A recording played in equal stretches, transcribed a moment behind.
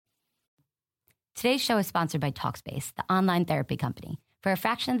Today's show is sponsored by Talkspace, the online therapy company. For a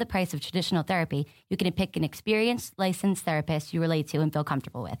fraction of the price of traditional therapy, you can pick an experienced, licensed therapist you relate to and feel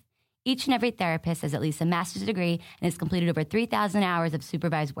comfortable with. Each and every therapist has at least a master's degree and has completed over 3,000 hours of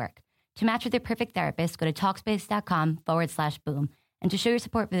supervised work. To match with your perfect therapist, go to Talkspace.com/boom. And to show your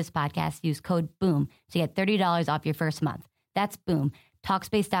support for this podcast, use code BOOM to get $30 off your first month. That's BOOM.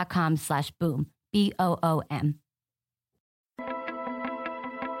 Talkspace.com/boom. BOOM.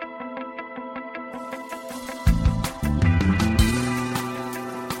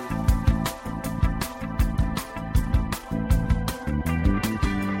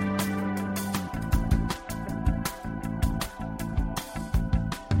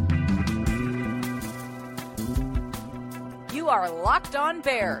 You are Locked On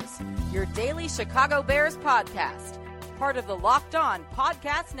Bears, your daily Chicago Bears podcast, part of the Locked On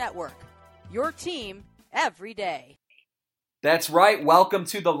Podcast Network, your team every day. That's right. Welcome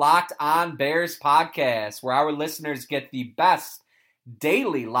to the Locked On Bears podcast, where our listeners get the best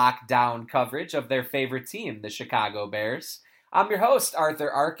daily lockdown coverage of their favorite team, the Chicago Bears. I'm your host, Arthur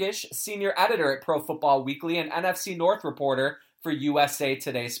Arkish, senior editor at Pro Football Weekly and NFC North reporter for USA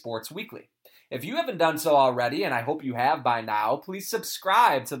Today Sports Weekly. If you haven't done so already, and I hope you have by now, please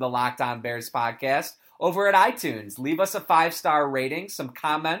subscribe to the Locked On Bears podcast over at iTunes. Leave us a 5-star rating, some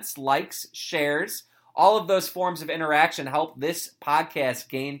comments, likes, shares. All of those forms of interaction help this podcast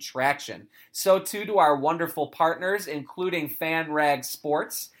gain traction. So too do our wonderful partners, including FanRag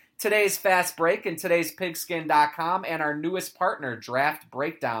Sports, today's Fast Break, and today's Pigskin.com, and our newest partner,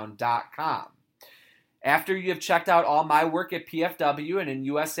 DraftBreakdown.com. After you have checked out all my work at PFW and in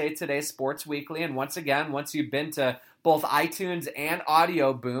USA Today Sports Weekly, and once you've been to both iTunes and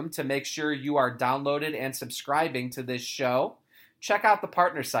Audio Boom to make sure you are downloaded and subscribing to this show, check out the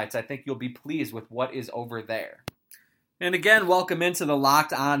partner sites. I think you'll be pleased with what is over there. And again, welcome into the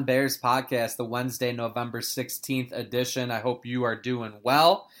Locked On Bears podcast, the Wednesday, November 16th edition. I hope you are doing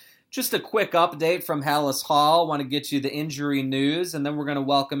well. Just a quick update from Halas Hall. Want to get you the injury news, and then we're going to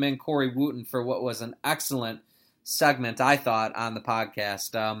welcome in Corey Wooten for what was an excellent segment, I thought, on the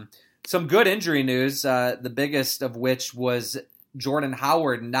podcast. Some good injury news, the biggest of which was Jordan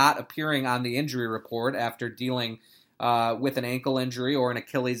Howard not appearing on the injury report after dealing with an ankle injury or an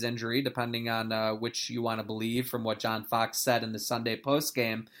Achilles injury, depending on which you want to believe from what John Fox said in the Sunday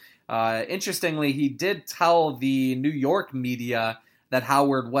postgame. Interestingly, he did tell the New York media that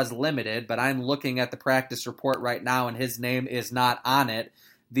Howard was limited, but I'm looking at the practice report right now, and his name is not on it.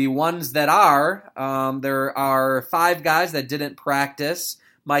 The ones that are, there are 5 guys that didn't practice.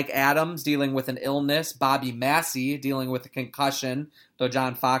 Mike Adams dealing with an illness, Bobby Massey dealing with a concussion, though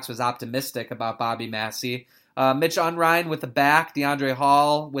John Fox was optimistic about Bobby Massey. Mitch Unrein with a back, DeAndre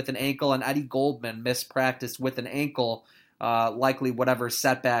Hall with an ankle, and Eddie Goldman missed practice with an ankle, likely whatever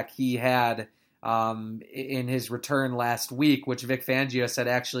setback he had in his return last week, which Vic Fangio said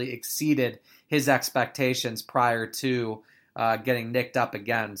actually exceeded his expectations prior to getting nicked up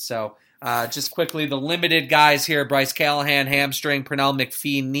again. So just quickly, the limited guys here: Bryce Callahan, hamstring; Pernell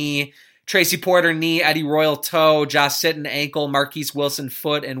McPhee, knee; Tracy Porter, knee; Eddie Royal, toe; Josh Sitton, ankle; Marquise Wilson,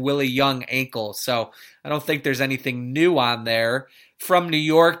 foot; and Willie Young, ankle. So I don't think there's anything new on there. From New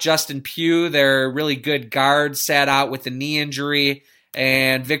York, Justin Pugh, their really good guard, sat out with a knee injury.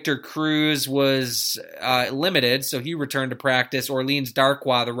 And Victor Cruz was limited, so he returned to practice. Orleans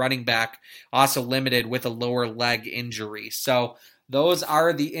Darkwa, the running back, also limited with a lower leg injury. So those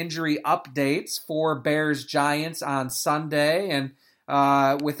are the injury updates for Bears-Giants on Sunday. And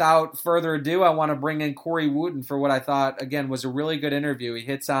without further ado, I want to bring in Corey Wooten for what I thought, again, was a really good interview. He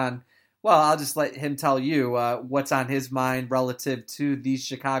hits on, well, I'll just let him tell you what's on his mind relative to the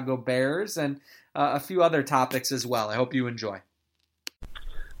Chicago Bears and a few other topics as well. I hope you enjoy.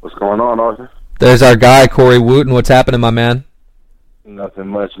 What's going on, Arthur? There's our guy, Corey Wooten. What's happening, my man? Nothing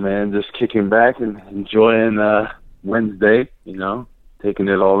much, man. Just kicking back and enjoying Wednesday, taking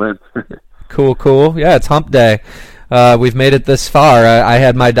it all in. Cool. Yeah, it's hump day. We've made it this far. I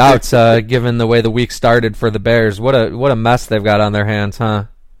had my doubts given the way the week started for the Bears. What a mess they've got on their hands, huh?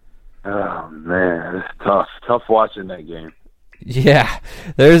 Oh, man. It's tough. Tough watching that game. Yeah,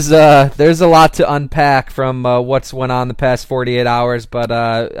 there's a lot to unpack from what's went on the past 48 hours, but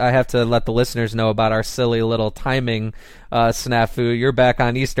I have to let the listeners know about our silly little timing snafu. You're back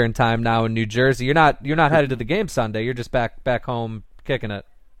on Eastern time now in New Jersey. You're not headed to the game Sunday. You're just back home kicking it.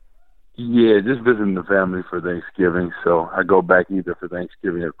 Yeah, just visiting the family for Thanksgiving. So I go back either for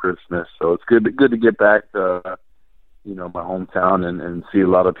Thanksgiving or Christmas. So it's good to get back to my hometown and see a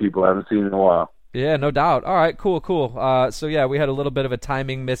lot of people I haven't seen in a while. Yeah, no doubt. All right, cool. So, yeah, we had a little bit of a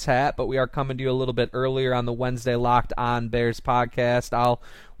timing mishap, but we are coming to you a little bit earlier on the Wednesday Locked On Bears podcast. I'll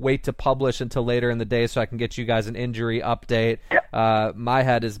wait to publish until later in the day so I can get you guys an injury update. My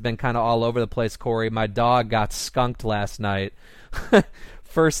head has been kind of all over the place, Corey. My dog got skunked last night.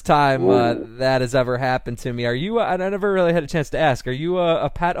 First time that has ever happened to me. Are you? I never really had a chance to ask. Are you a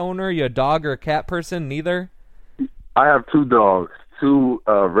pet owner? Are you a dog or a cat person? Neither? I have 2 dogs. 2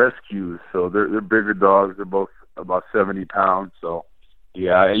 rescues, so they're bigger dogs. They're both about 70 pounds. So,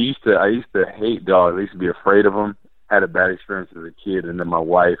 yeah, I used to hate dogs. I used to be afraid of them. Had a bad experience as a kid, and then my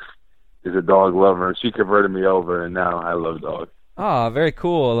wife is a dog lover, and she converted me over, and now I love dogs. Oh, very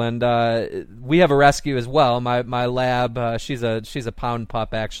cool. And we have a rescue as well. My lab, she's a pound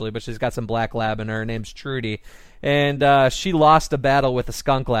pup actually, but she's got some black lab in her. Her name's Trudy. And she lost a battle with a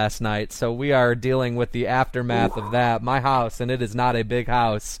skunk last night, so we are dealing with the aftermath of that. My house, and it is not a big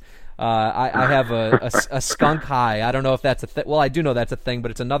house, I have a skunk high. I don't know if that's a thing. Well, I do know that's a thing, but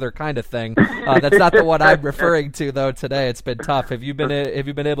it's another kind of thing. That's not the one I'm referring to, though, today. It's been tough. Have you been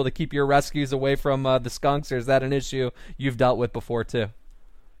able to keep your rescues away from the skunks, or is that an issue you've dealt with before, too?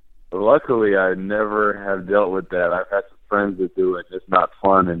 Luckily, I never have dealt with that. I've had some friends that do it. It's not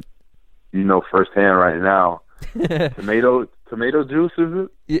fun, and you know firsthand right now. Tomato juice, is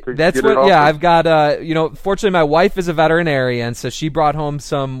it? That's what. Yeah, I've got. Fortunately, my wife is a veterinarian, so she brought home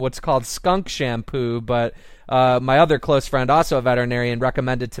some what's called skunk shampoo. But my other close friend, also a veterinarian,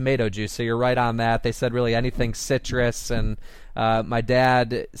 recommended tomato juice. So you're right on that. They said really anything citrus, and my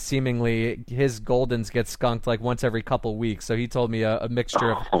dad seemingly his Goldens get skunked like once every couple weeks. So he told me a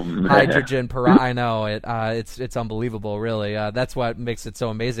mixture of hydrogen I know it. It's unbelievable, really. That's what makes it so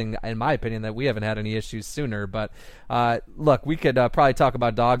amazing, in my opinion, that we haven't had any issues sooner. But look, we could probably talk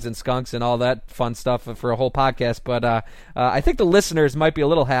about dogs and skunks and all that fun stuff for a whole podcast. But I think the listeners might be a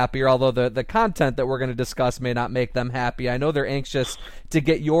little happier, although the content that we're going to discuss may not make them happy. I know they're anxious to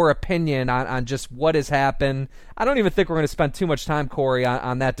get your opinion on just what has happened. I don't even think we're going to spend too much time, Corey,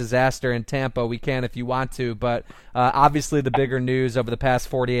 on that disaster in Tampa. We can if you want to, but obviously the bigger news over the past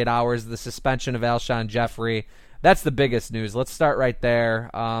 48 hours, the suspension of Alshon Jeffrey. That's the biggest news. Let's start right there.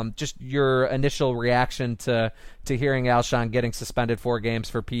 Just your initial reaction to hearing Alshon getting suspended 4 games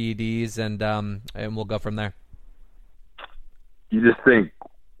for PEDs, and we'll go from there. You just think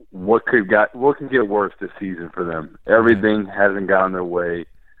what could get worse this season for them? Everything hasn't gone their way.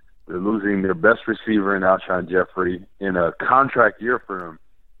 They're losing their best receiver in Alshon Jeffrey in a contract year for him,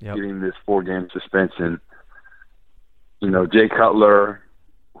 getting this 4-game suspension. You know, Jay Cutler,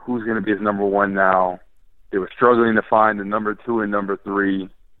 who's going to be his number 1 now? They were struggling to find the number 2 and number 3,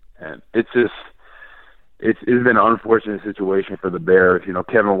 and it's been an unfortunate situation for the Bears. You know,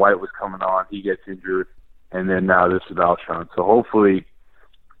 Kevin White was coming on, he gets injured, and then now this is Alshon. So hopefully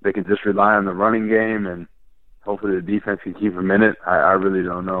they can just rely on the running game, and hopefully the defense can keep him in it. I really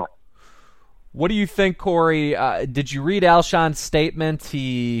don't know. What do you think, Corey? Did you read Alshon's statement?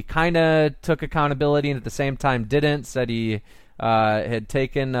 He kind of took accountability and at the same time didn't, said he had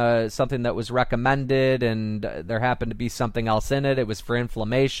taken something that was recommended and there happened to be something else in it. It was for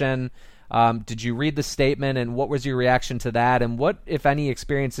inflammation. Did you read the statement, and what was your reaction to that? And what, if any,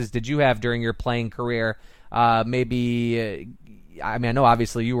 experiences did you have during your playing career? Maybe I know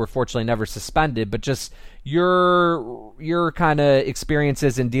obviously you were fortunately never suspended, but just your kind of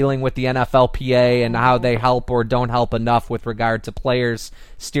experiences in dealing with the NFLPA and how they help or don't help enough with regard to players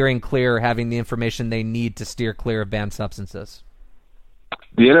steering clear, having the information they need to steer clear of banned substances.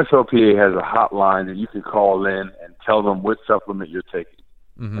 The NFLPA has a hotline that you can call in and tell them which supplement you're taking.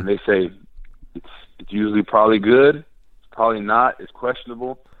 Mm-hmm. And they say it's usually probably good, it's probably not, it's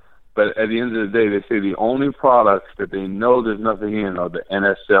questionable. But at the end of the day, they say the only products that they know there's nothing in are the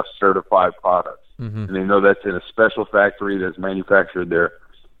NSF certified products. Mm-hmm. And they know that's in a special factory that's manufactured there.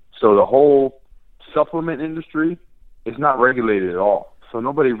 So the whole supplement industry is not regulated at all. So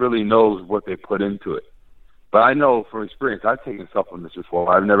nobody really knows what they put into it. But I know from experience, I've taken supplements before.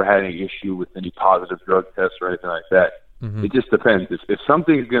 I've never had any issue with any positive drug tests or anything like that. Mm-hmm. It just depends. If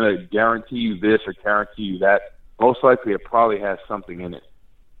something's going to guarantee you this or guarantee you that, most likely it probably has something in it.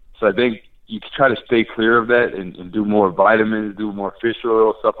 So I think you try to stay clear of that and do more vitamins, do more fish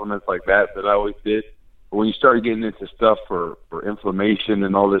oil supplements like that I always did. But when you start getting into stuff for inflammation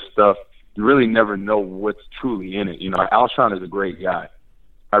and all this stuff, you really never know what's truly in it. You know, Alshon is a great guy.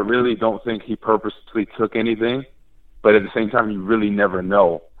 I really don't think he purposely took anything, but at the same time, you really never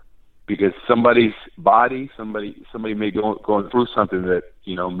know because somebody's body, somebody may going through something that,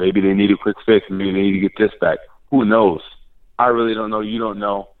 you know, maybe they need a quick fix, maybe they need to get this back. Who knows? I really don't know. You don't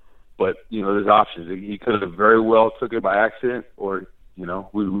know. But, you know, there's options. He could have very well took it by accident, or You know,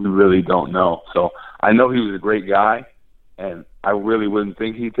 we really don't know. So I know he was a great guy, and I really wouldn't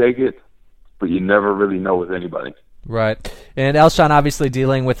think he'd take it, but you never really know with anybody. Right. And Alshon obviously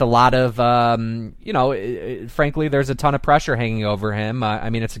dealing with a lot of, frankly, there's a ton of pressure hanging over him. I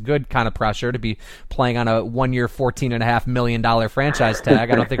mean, it's a good kind of pressure to be playing on a 1 year, $14.5 million franchise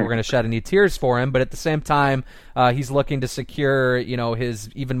tag. I don't think we're going to shed any tears for him, but at the same time, he's looking to secure, his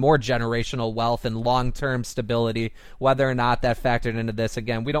even more generational wealth and long-term stability. Whether or not that factored into this,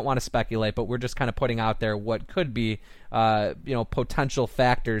 again, we don't want to speculate, but we're just kind of putting out there what could be, potential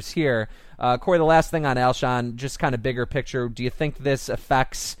factors here. Corey, the last thing on Alshon, just kind of bigger picture, do you think this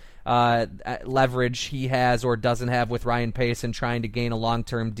affects leverage he has or doesn't have with Ryan Pace in trying to gain a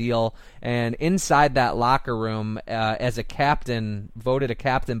long-term deal? And inside that locker room, as a captain, voted a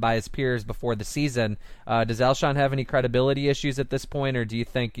captain by his peers before the season, does Alshon have any credibility issues at this point, or do you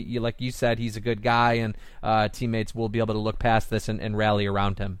think, like you said, he's a good guy and teammates will be able to look past this and rally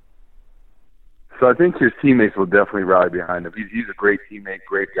around him? So I think his teammates will definitely rally behind him. He's a great teammate,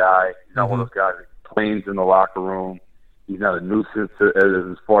 great guy. He's not one of those guys that complains in the locker room. He's not a nuisance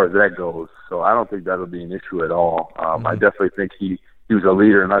as far as that goes. So I don't think that'll be an issue at all. I definitely think he was a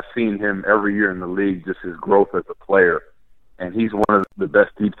leader, and I've seen him every year in the league, just his growth as a player. And he's one of the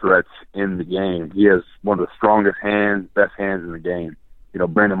best deep threats in the game. He has one of the strongest hands, best hands in the game.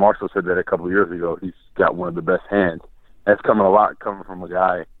 Brandon Marshall said that a couple of years ago. He's got one of the best hands. That's coming from a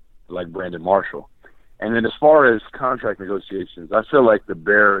guy like Brandon Marshall. And then as far as contract negotiations, I feel like the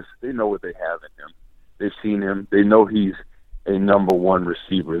Bears, they know what they have in him. They've seen him. They know he's a number one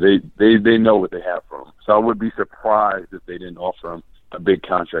receiver. They know what they have for him. So I would be surprised if they didn't offer him a big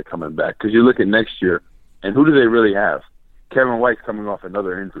contract coming back. Because you look at next year, and who do they really have? Kevin White's coming off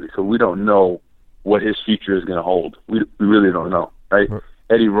another injury, so we don't know what his future is going to hold. We really don't know, right?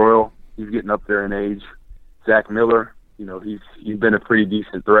 Eddie Royal, he's getting up there in age. Zach Miller, he's been a pretty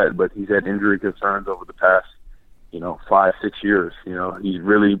decent threat, but he's had injury concerns over the past, 5-6 years. He's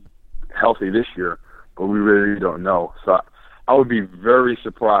really healthy this year, but we really don't know. So I would be very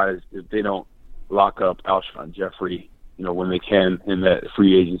surprised if they don't lock up Alshon Jeffrey, when they can in that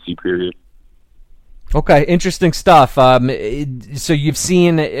free agency period. Okay, interesting stuff. So you've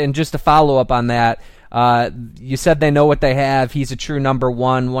seen, and just to follow up on that, you said they know what they have. He's a true number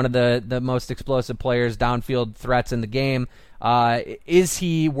one of the most explosive players, downfield threats in the game. Is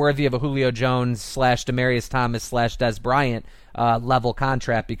he worthy of a Julio Jones / Demaryius Thomas / Dez Bryant level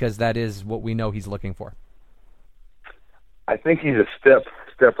contract? Because that is what we know he's looking for. I think he's a step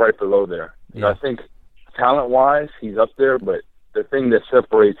right below there. I think talent-wise, he's up there, but the thing that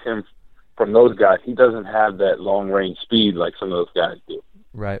separates him from those guys, he doesn't have that long-range speed like some of those guys do.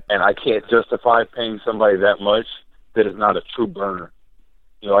 Right. And I can't justify paying somebody that much that is not a true burner,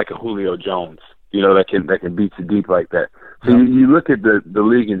 like a Julio Jones, that can beat you deep like that. So you look at the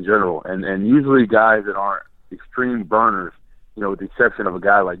league in general, and usually guys that aren't extreme burners, with the exception of a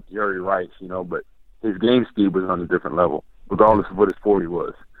guy like Jerry Rice, but his game speed was on a different level, regardless of what his 40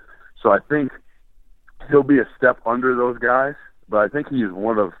 was. So I think he'll be a step under those guys, but I think he is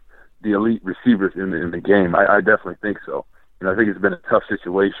one of the elite receivers in the game. I definitely think so. I think it's been a tough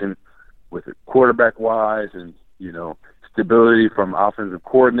situation with it quarterback-wise and, stability from offensive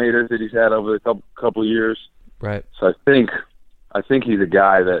coordinators that he's had over the couple of years. Right. So I think he's a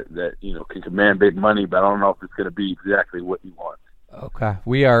guy that can command big money, but I don't know if it's going to be exactly what he wants. Okay.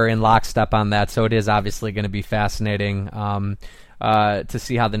 We are in lockstep on that, so it is obviously going to be fascinating to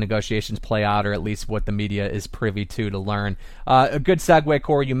see how the negotiations play out, or at least what the media is privy to learn. A good segue,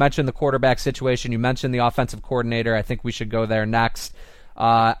 Corey. You mentioned the quarterback situation. You mentioned the offensive coordinator. I think we should go there next.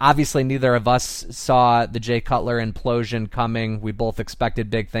 Obviously, neither of us saw the Jay Cutler implosion coming. We both expected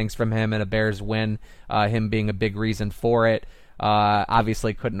big things from him and a Bears win, him being a big reason for it.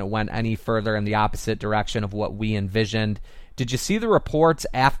 Obviously, couldn't have went any further in the opposite direction of what we envisioned. Did you see the reports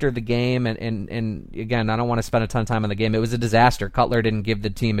after the game? And again, I don't want to spend a ton of time on the game. It was a disaster. Cutler didn't give the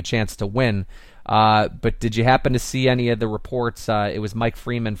team a chance to win. But did you happen to see any of the reports? It was Mike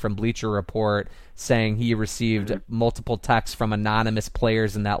Freeman from Bleacher Report saying he received multiple texts from anonymous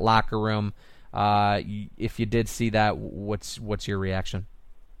players in that locker room. If you did see that, what's your reaction?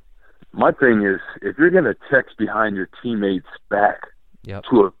 My thing is, if you're going to text behind your teammates' back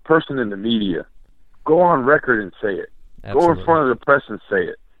to a person in the media, go on record and say it. Absolutely. Go in front of the press and say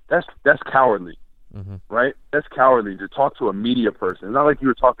it. That's cowardly, right? That's cowardly to talk to a media person. It's not like you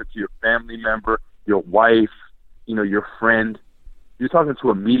were talking to your family member, your wife, your friend. You're talking to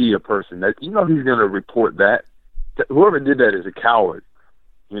a media person that he's going to report that. Whoever did that is a coward.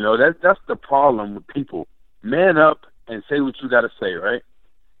 That's the problem with people. Man up and say what you got to say, right?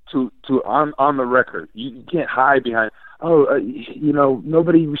 On the record, you can't hide behind.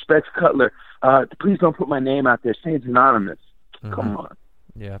 nobody respects Cutler. Please don't put my name out there. Say it's anonymous. Mm-hmm. Come on.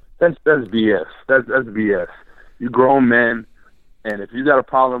 Yeah. That's BS. That's BS. You grown men, and if you got a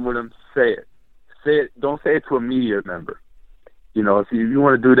problem with them, say it. Say it. Don't say it to a media member. If you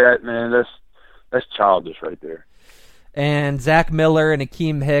want to do that, man, that's childish right there. And Zach Miller and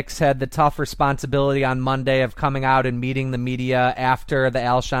Akeem Hicks had the tough responsibility on Monday of coming out and meeting the media after the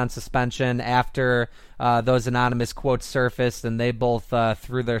Alshon suspension, after those anonymous quotes surfaced, and they both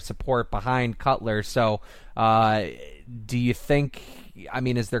threw their support behind Cutler. So do you think,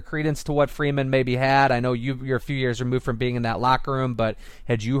 is there credence to what Freeman maybe had? I know you're a few years removed from being in that locker room, but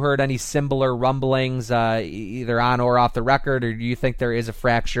had you heard any similar rumblings either on or off the record, or do you think there is a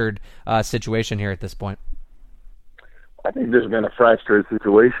fractured situation here at this point? I think there's been a fractured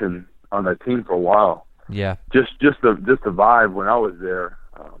situation on that team for a while. Yeah. Just the vibe when I was there,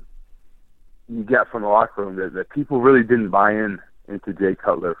 you get from the locker room that people really didn't buy into Jay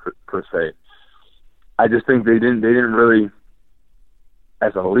Cutler per se. I just think they didn't really,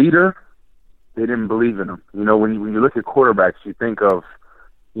 as a leader, they didn't believe in him. When you look at quarterbacks, you think of,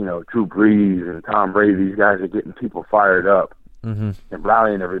 Drew Brees and Tom Brady. These guys are getting people fired up and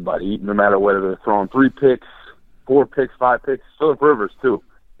rallying everybody, no matter whether they're throwing 3 picks, 4 picks, 5 picks. Phillip Rivers too.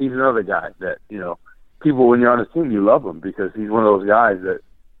 He's another guy that people, when you're on his team, you love him because he's one of those guys that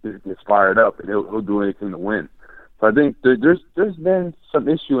just gets fired up and he'll do anything to win. So I think there's been some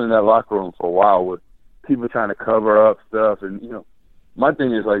issue in that locker room for a while with people trying to cover up stuff. And my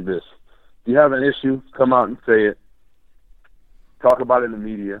thing is like this: if you have an issue, come out and say it. Talk about it in the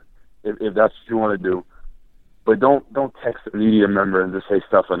media if that's what you want to do. But don't text a media member and just say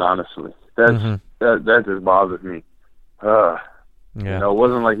stuff anonymously. That just bothers me. Yeah. It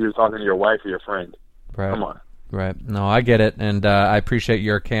wasn't like you were talking to your wife or your friend. Right. Come on. Right. No, I get it, and I appreciate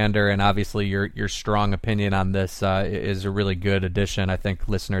your candor, and obviously your strong opinion on this is a really good addition. I think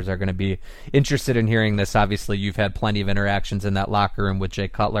listeners are going to be interested in hearing this. Obviously, you've had plenty of interactions in that locker room with Jay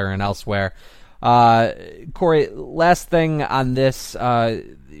Cutler and elsewhere. Corey, last thing on this,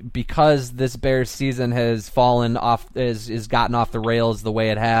 because this Bears season has fallen off, is gotten off the rails the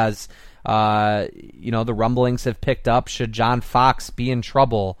way it has. The rumblings have picked up. Should John Fox be in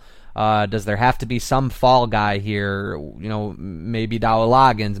trouble? Does there have to be some fall guy here? Maybe Dowell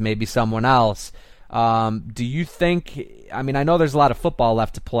Loggins, maybe someone else. Do you think? I know there's a lot of football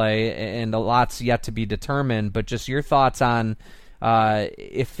left to play, and a lot's yet to be determined. But just your thoughts on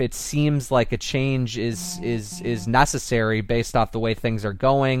if it seems like a change is necessary based off the way things are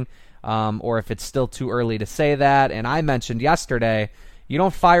going, or if it's still too early to say that. And I mentioned yesterday, you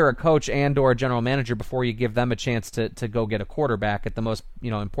don't fire a coach and or a general manager before you give them a chance to go get a quarterback at the most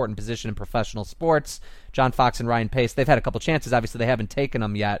important position in professional sports. John Fox and Ryan Pace, they've had a couple chances. Obviously, they haven't taken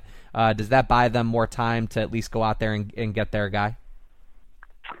them yet. Does that buy them more time to at least go out there and get their guy?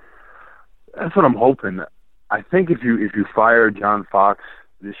 That's what I'm hoping. I think if you fire John Fox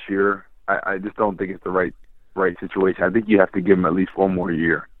this year, I just don't think it's the right situation. I think you have to give him at least one more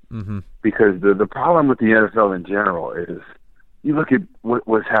year. Because the problem with the NFL in general is, you look at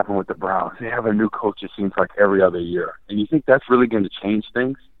what's happened with the Browns. They have a new coach, it seems like, every other year. And you think that's really going to change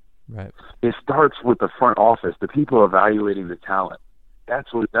things? Right. It starts with the front office, the people evaluating the talent.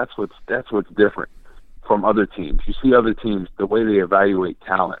 That's what's different from other teams. You see other teams, the way they evaluate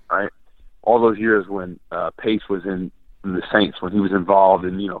talent, right? All those years when Pace was in the Saints, when he was involved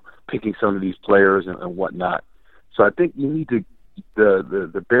in, picking some of these players and whatnot. So I think you need to,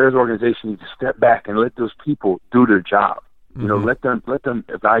 the Bears organization needs to step back and let those people do their job. Let them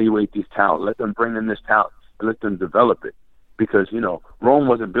evaluate these talent. Let them bring in this talent and let them develop it. Because, Rome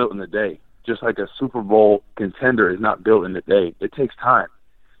wasn't built in a day. Just like a Super Bowl contender is not built in a day. It takes time.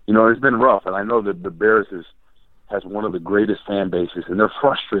 It's been rough, and I know that the Bears has one of the greatest fan bases, and they're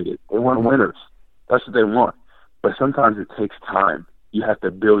frustrated. They want winners. That's what they want. But sometimes it takes time. You have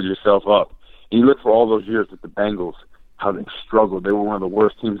to build yourself up. And you look for all those years with the Bengals, how they struggled. They were one of the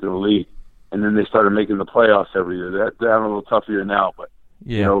worst teams in the league. And then they started making the playoffs every year. They're having a little tough year now, but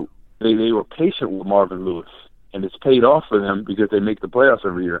they were patient with Marvin Lewis, and it's paid off for them because they make the playoffs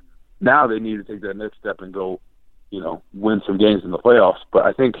every year. Now they need to take that next step and go, win some games in the playoffs. But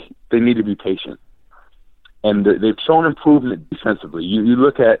I think they need to be patient, and they've shown improvement defensively. You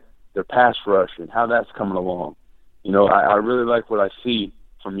look at their pass rush and how that's coming along. I really like what I see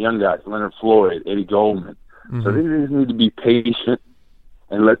from young guys, Leonard Floyd, Eddie Goldman. So they just need to be patient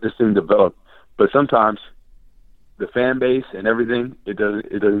and let this thing develop. But sometimes the fan base and everything, it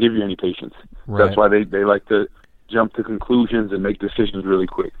doesn't give you any patience. Right. That's why they like to jump to conclusions and make decisions really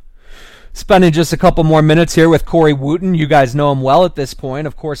quick. Spending just a couple more minutes here with Corey Wootton. You guys know him well at this point.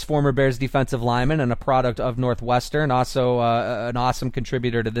 Of course, former Bears defensive lineman and a product of Northwestern. Also an awesome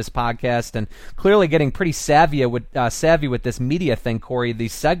contributor to this podcast, and clearly getting pretty savvy with this media thing, Corey.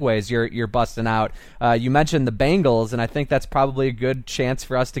 These segues you're busting out. You mentioned the Bengals, and I think that's probably a good chance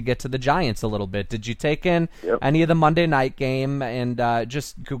for us to get to the Giants a little bit. Did you take in any of the Monday night game? And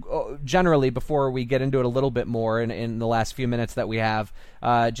just generally, before we get into it a little bit more in the last few minutes that we have,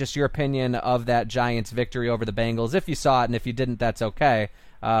 just your opinion of that Giants victory over the Bengals, if you saw it, and if you didn't, that's okay.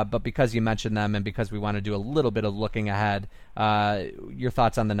 But because you mentioned them and because we want to do a little bit of looking ahead, your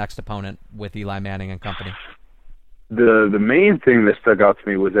thoughts on the next opponent with Eli Manning and company. The main thing that stuck out to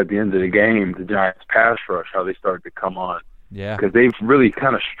me was at the end of the game, the Giants pass rush, how they started to come on. Yeah. Because they've really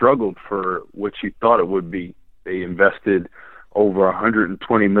kind of struggled for what you thought it would be. They invested over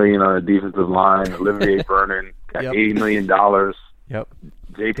 $120 million on a defensive line. Olivier Vernon got $80 million. Yep.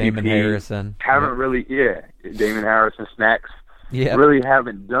 JPP, Damon Harrison. Damon Harrison, Snacks, really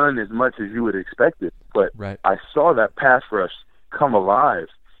haven't done as much as you would expect it. But I saw that pass rush come alive,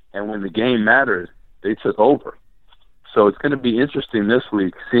 and when the game mattered, they took over. So it's going to be interesting this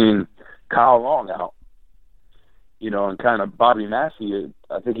week seeing Kyle Long out, and kind of Bobby Massey.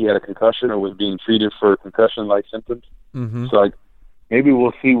 I think he had a concussion or was being treated for concussion-like symptoms. Mm-hmm. So maybe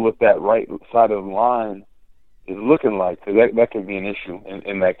we'll see what that right side of the line is looking like, because that could be an issue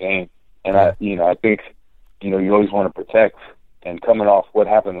in that game. And I think you always want to protect. And coming off what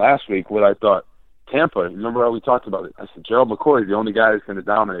happened last week, what I thought Tampa. Remember how we talked about it? I said Gerald McCoy is the only guy that's going to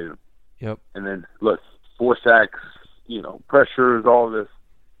dominate him. Yep. And then look, 4 sacks, pressures, all this.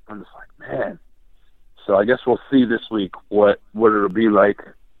 I'm just like, man. So I guess we'll see this week what it'll be like,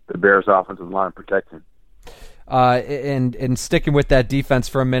 the Bears' offensive line protecting. And sticking with that defense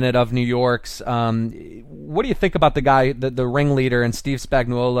for a minute of New York's, what do you think about the guy, the ringleader, and Steve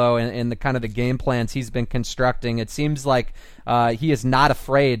Spagnuolo, and the kind of the game plans he's been constructing? It seems like he is not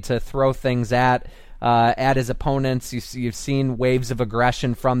afraid to throw things at his opponents. You've seen waves of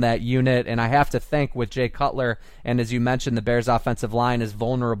aggression from that unit, and I have to think with Jay Cutler, and as you mentioned, the Bears' offensive line is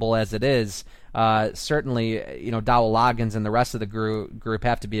vulnerable as it is. Certainly, Dowell Loggins and the rest of the group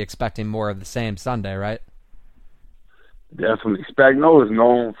have to be expecting more of the same Sunday, right? Definitely. Spagnuolo is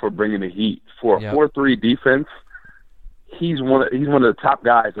known for bringing the heat. For a 4-3 defense, he's one of the top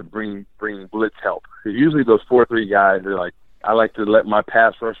guys that bring blitz help. Usually those 4-3 guys are like, I like to let my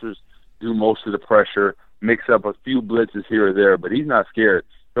pass rushers do most of the pressure, mix up a few blitzes here or there, but he's not scared.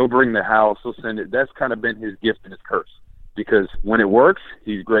 He'll bring the house, he'll send it. That's kind of been his gift and his curse, because when it works,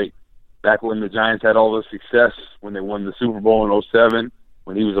 he's great. Back when the Giants had all the success, when they won the Super Bowl in 2007,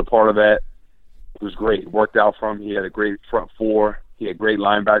 when he was a part of that, it was great. It worked out for him. He had a great front four. He had great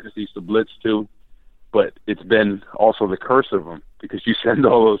linebackers he used to blitz too. But it's been also the curse of him, because you send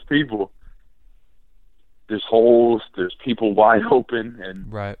all those people, there's holes, there's people wide open,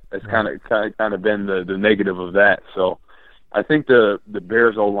 and that's kind of been the negative of that. So I think the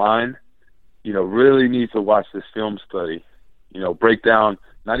Bears O-line, really needs to watch this film study. Break down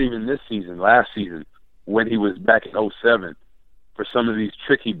not even this season, last season, when he was back in 2007, for some of these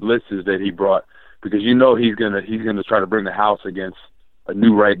tricky blitzes that he brought. Because he's gonna try to bring the house against a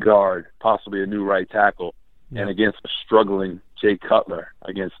new right guard, possibly a new right tackle, and against a struggling Jay Cutler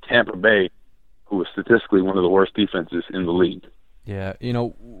against Tampa Bay, who was statistically one of the worst defenses in the league. Yeah,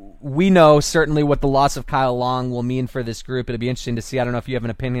 we know certainly what the loss of Kyle Long will mean for this group. It'll be interesting to see. I don't know if you have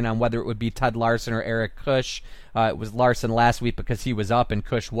an opinion on whether it would be Ted Larson or Eric Kush. It was Larson last week because he was up and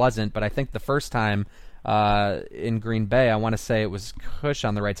Kush wasn't, but I think the first time in Green Bay, I want to say it was Kush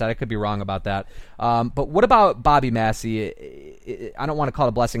on the right side. I could be wrong about that. But what about Bobby Massey? I don't want to call it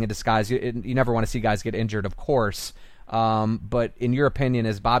a blessing in disguise. You never want to see guys get injured, of course. But in your opinion,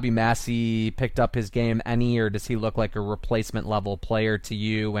 has Bobby Massey picked up his game any, or does he look like a replacement level player to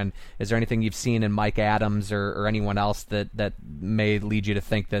you? And is there anything you've seen in Mike Adams or anyone else that may lead you to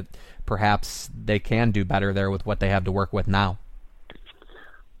think that perhaps they can do better there with what they have to work with now?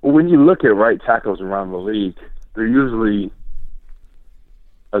 Well, when you look at right tackles around the league, they're usually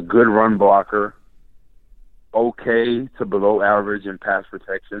a good run blocker, okay to below average in pass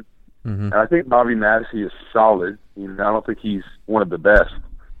protection. Mm-hmm. And I think Bobby Massey is solid. I don't think he's one of the best.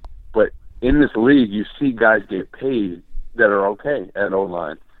 But in this league, you see guys get paid that are okay at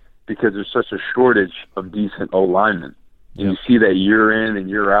O-line, because there's such a shortage of decent O-linemen. And you see that year in and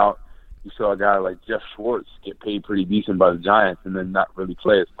year out. You saw a guy like Jeff Schwartz get paid pretty decent by the Giants and then not really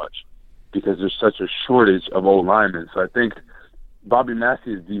play as much, because there's such a shortage of O-linemen. So I think Bobby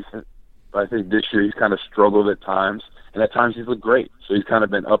Massey is decent, but I think this year he's kind of struggled at times, and at times he's looked great. So he's kind of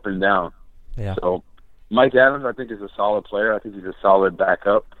been up and down. Yeah. So Mike Adams, I think, is a solid player. I think he's a solid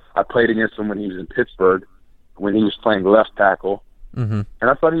backup. I played against him when he was in Pittsburgh, when he was playing left tackle. Mm-hmm. And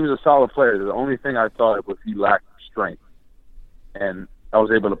I thought he was a solid player. The only thing I thought was he lacked strength. And I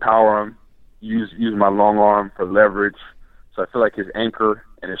was able to power him, use my long arm for leverage. So I feel like his anchor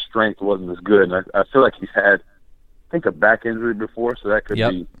and his strength wasn't as good. And I feel like he's had, I think, a back injury before, so that could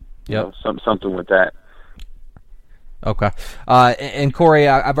be something with that. Okay. And Corey,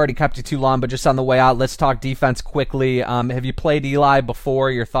 I've already kept you too long, but just on the way out, let's talk defense quickly. Have you played Eli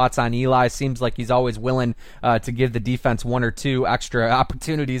before? Your thoughts on Eli? Seems like he's always willing to give the defense one or two extra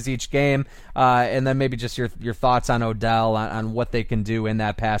opportunities each game. And then maybe just your thoughts on Odell, on what they can do in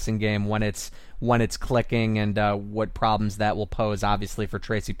that passing game when it's clicking, and what problems that will pose, obviously, for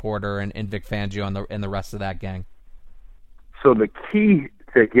Tracy Porter and Vic Fangio and the rest of that gang. So the key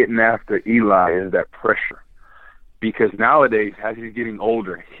to getting after Eli is that pressure. Because nowadays, as he's getting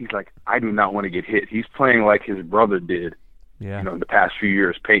older, he's like, I do not want to get hit. He's playing like his brother did, in the past few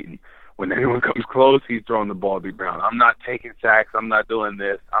years, Peyton. When anyone comes close, he's throwing the ball to the ground. I'm not taking sacks. I'm not doing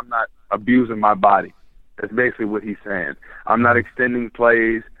this. I'm not abusing my body. That's basically what he's saying. I'm not extending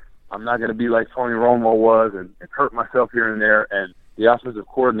plays. I'm not going to be like Tony Romo was and hurt myself here and there. And the offensive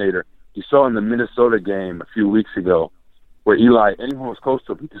coordinator, you saw in the Minnesota game a few weeks ago, where Eli, anyone was close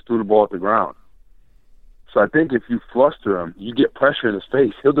to him, he just threw the ball at the ground. So I think if you fluster him, you get pressure in his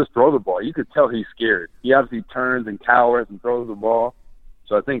face, he'll just throw the ball. You could tell he's scared. He obviously turns and cowers and throws the ball.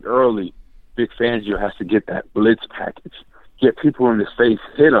 So I think early, Vic Fangio has to get that blitz package, get people in his face,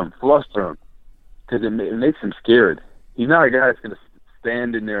 hit him, fluster him, because it makes him scared. He's not a guy that's going to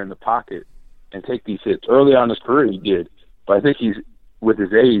stand in there in the pocket and take these hits. Early on in his career, he did. But I think with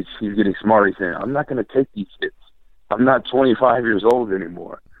his age, he's getting smart. He's saying, I'm not going to take these hits. I'm not 25 years old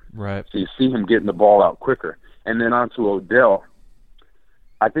anymore. Right. So you see him getting the ball out quicker. And then on to Odell.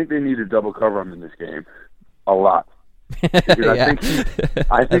 I think they need to double cover him in this game a lot. Because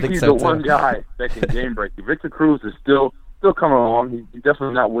I think he's the one guy that can game break you. Victor Cruz is still coming along. He's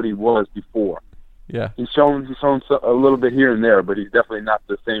definitely not what he was before. Yeah. He's shown a little bit here and there, but he's definitely not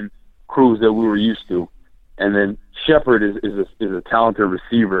the same Cruz that we were used to. And then Shepard is a talented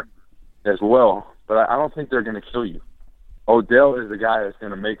receiver as well. But I don't think they're going to kill you. Odell is the guy that's going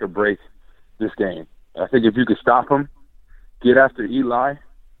to make or break this game. I think if you could stop him, get after Eli,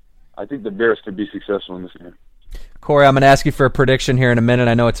 I think the Bears could be successful in this game. Corey, I'm going to ask you for a prediction here in a minute.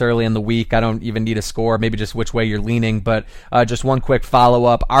 I know it's early in the week. I don't even need a score, maybe just which way you're leaning, but just one quick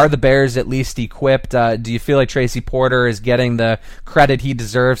follow-up. Are the Bears at least equipped? Do you feel like Tracy Porter is getting the credit he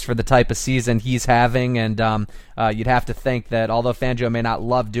deserves for the type of season he's having? And you'd have to think that although Fangio may not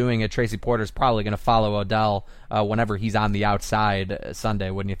love doing it, Tracy Porter's probably going to follow Odell whenever he's on the outside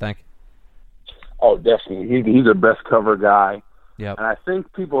Sunday, wouldn't you think? Oh, definitely. He's the best cover guy. Yep. And I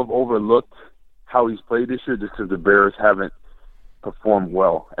think people have overlooked how he's played this year just because the Bears haven't performed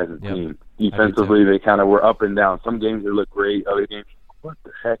well as a team. Defensively, they kind of were up and down. Some games they look great, other games, what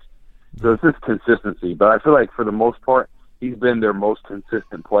the heck? So it's just consistency. But I feel like for the most part, he's been their most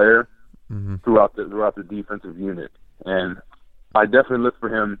consistent player throughout the defensive unit. And I definitely look for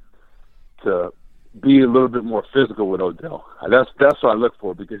him to be a little bit more physical with Odell. That's what I look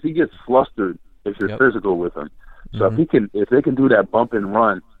for, because he gets flustered if you're physical with him. So if they can do that bump and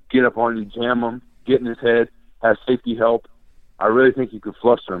run, get up on you, jam him, get in his head, have safety help, I really think you could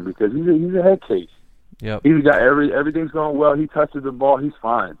fluster him, because he's a head case. Yep. He's got everything's going well. He touches the ball, he's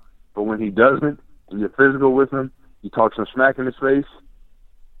fine. But when he doesn't, and you're physical with him, you talk some smack in his face,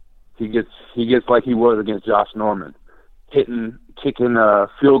 he gets like he was against Josh Norman, kicking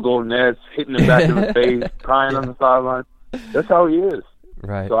field goal nets, hitting him back in the face, crying on the sideline. That's how he is.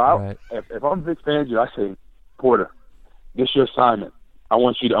 Right. So if I'm Vic Fangio, I say, Porter, this is your assignment. I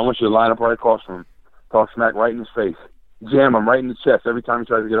want you to line up right across from him, talk smack right in his face, jam him right in the chest every time he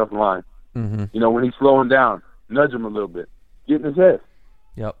tries to get off the line. You know, when he's slowing down, nudge him a little bit, get in his head.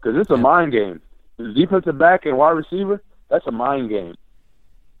 Yep. Because it's a mind game. The defensive back and wide receiver, that's a mind game.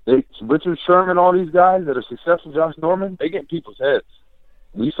 Richard Sherman, all these guys that are successful, Josh Norman, they get in people's heads.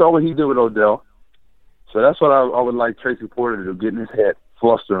 And you saw what he did with Odell. So that's what I would like Tracy Porter to do, get in his head,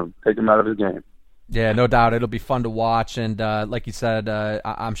 fluster him, take him out of his game. Yeah, no doubt. It'll be fun to watch. And like you said,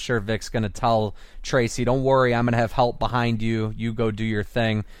 I'm sure Vic's going to tell Tracy, don't worry, I'm going to have help behind you. You go do your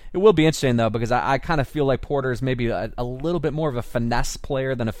thing. It will be interesting, though, because I kind of feel like Porter is maybe a little bit more of a finesse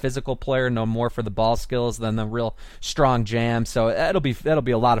player than a physical player, no more for the ball skills than the real strong jam. So that'll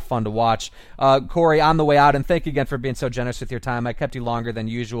be a lot of fun to watch. Corey, on the way out, and thank you again for being so generous with your time. I kept you longer than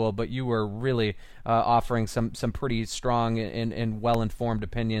usual, but you were really offering some pretty strong and well-informed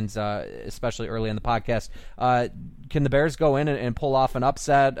opinions, especially early in the podcast. Can the Bears go in and pull off an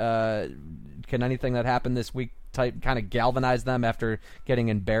upset? Can anything that happened this week kind of galvanize them after getting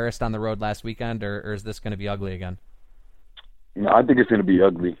embarrassed on the road last weekend, or is this going to be ugly again? No, I think it's going to be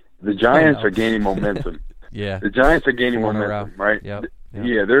ugly. The Giants are gaining momentum. Yeah, the Giants are gaining momentum, right? Yep.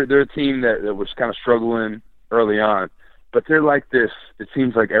 Yeah, they're a team that was kind of struggling early on, but they're like this. It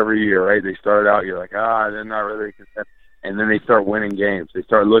seems like every year, right? They start out, you're like, they're not really content, and then they start winning games. They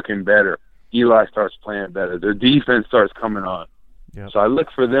start looking better. Eli starts playing better. Their defense starts coming on. Yep. So I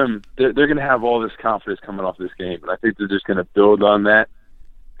look for them. They're going to have all this confidence coming off this game, and I think they're just going to build on that,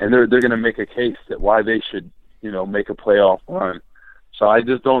 and they're going to make a case that why they should, make a playoff run. So I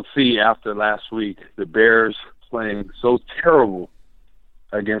just don't see after last week the Bears playing so terrible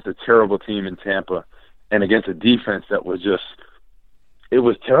against a terrible team in Tampa and against a defense that was it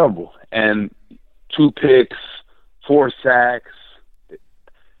was terrible. And 2 picks, 4 sacks.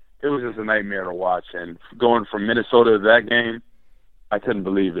 It was just a nightmare to watch. And going from Minnesota to that game, I couldn't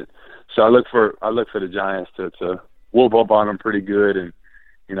believe it. So I look for the Giants to whoop up on them pretty good, and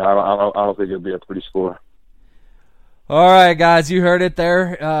I don't think it'll be a pretty score. All right, guys, you heard it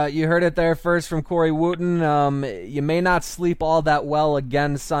there. You heard it there first from Corey Wootton. You may not sleep all that well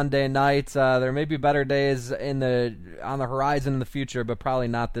again Sunday night. There may be better days on the horizon in the future, but probably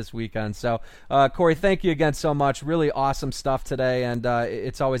not this weekend. So, Corey, thank you again so much. Really awesome stuff today, and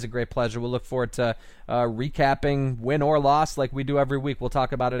it's always a great pleasure. We'll look forward to recapping win or loss like we do every week. We'll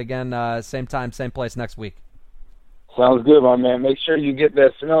talk about it again, same time, same place next week. Sounds good, my man. Make sure you get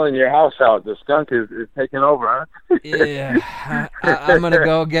that smell in your house out. The skunk is taking over, huh? Yeah, I'm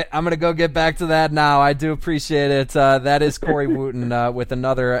gonna go get back to that now. I do appreciate it. That is Corey Wootton with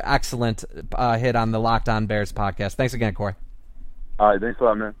another excellent hit on the Locked On Bears podcast. Thanks again, Corey. All right, thanks a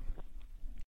lot, man.